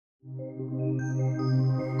I'm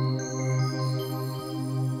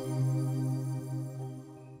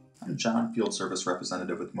John, Field Service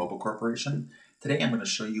Representative with MOBA Corporation. Today I'm going to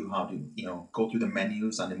show you how to go through the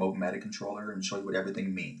menus on the MOBAmatic controller and show you what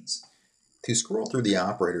everything means. To scroll through the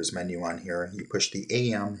operators menu on here, you push the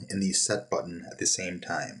AM and the set button at the same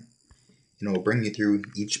time. And it will bring you through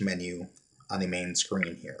each menu on the main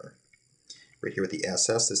screen here. Right here with the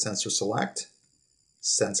SS, the sensor select.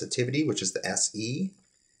 Sensitivity, which is the SE.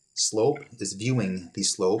 Slope is viewing the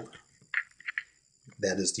slope.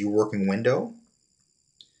 That is the working window.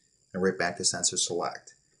 And right back to sensor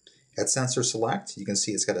select. At sensor select, you can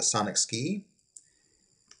see it's got a sonic ski.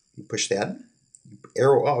 You push that, you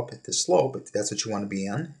arrow up at the slope if that's what you want to be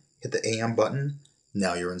in. Hit the AM button,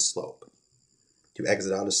 now you're in slope. To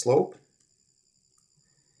exit out of slope,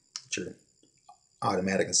 hit your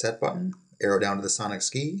automatic and set button, arrow down to the sonic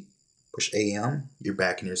ski, push AM, you're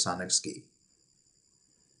back in your sonic ski.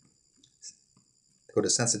 Go to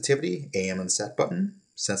sensitivity, AM and set button.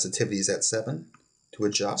 Sensitivity is at 7 to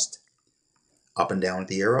adjust. Up and down with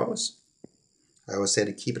the arrows. I always say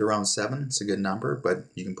to keep it around 7. It's a good number, but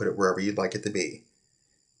you can put it wherever you'd like it to be.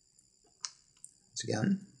 Once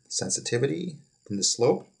again, sensitivity from the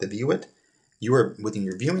slope, to view it. You are within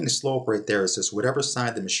your viewing slope right there. It's just whatever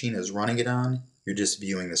side the machine is running it on, you're just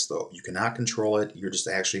viewing the slope. You cannot control it. You're just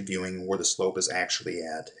actually viewing where the slope is actually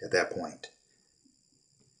at that point.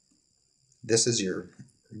 This is your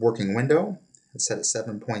working window. It's set at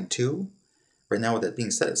 7.2. Right now, with it being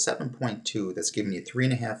set at 7.2, that's giving you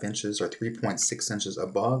 3.5 inches or 3.6 inches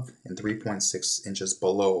above and 3.6 inches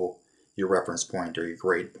below your reference point or your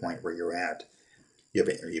grade point where you're at. You have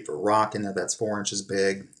a rock in there that's 4 inches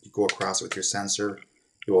big. You go across it with your sensor.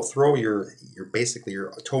 You will throw basically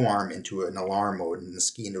your toe arm into an alarm mode and the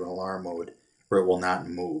ski into an alarm mode where it will not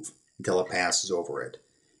move until it passes over it.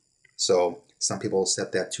 So some people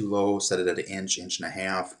set that too low, set it at 1 inch, 1.5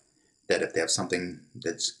 inches. That if they have something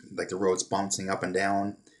that's like the road's bouncing up and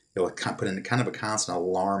down, it'll put in kind of a constant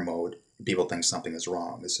alarm mode. People think something is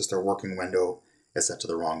wrong. It's just their working window is set to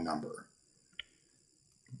the wrong number.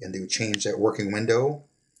 And to change that working window,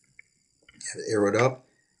 have it arrowed up.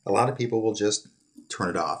 A lot of people will just turn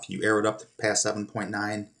it off. You arrow it up to past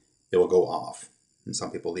 7.9, it will go off. And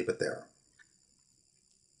some people leave it there.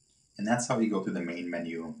 And that's how you go through the main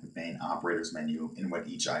menu, the main operators menu, and what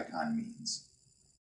each icon means.